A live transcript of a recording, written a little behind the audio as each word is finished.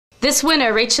This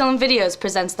winter, RaychillenVideos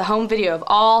presents the home video of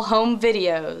all home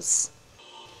videos.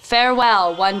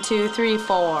 Farewell, 1, 2, 3,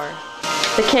 4.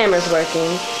 The camera's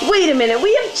working. Wait a minute,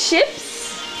 we have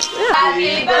chips?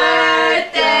 Happy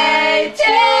birthday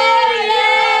to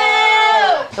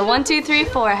you! The 1, 2, 3,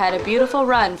 4 had a beautiful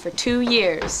run for 2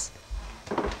 years.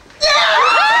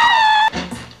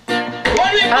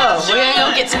 Oh, we're gonna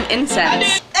go get some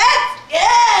incense. That's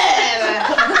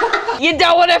good! You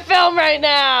don't want to film right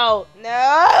now!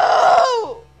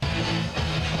 No!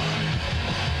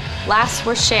 Laughs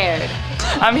were shared.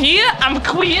 I'm here, I'm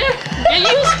queer, get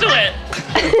used to it.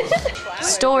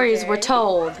 Stories were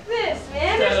told. This,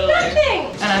 man, there's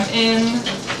nothing! And I'm in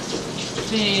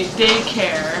the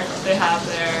daycare they have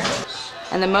there.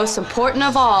 And the most important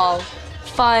of all,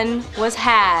 fun was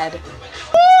had.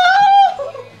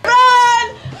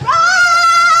 Run! Run!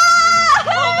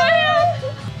 Oh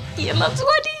man! You love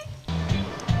sweaty.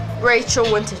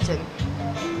 Rachel Winterton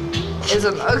is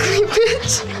an ugly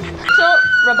bitch. So,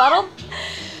 rebuttal?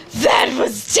 That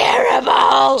was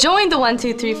terrible! Join the 1,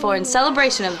 2, 3, 4 in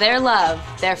celebration of their love,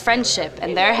 their friendship,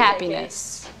 and their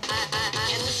happiness.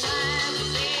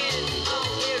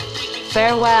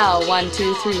 Farewell, 1,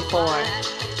 2, 3, 4.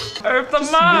 Earth the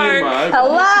Mark!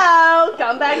 Hello!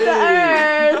 Come back to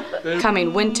Earth!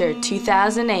 Coming winter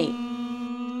 2008.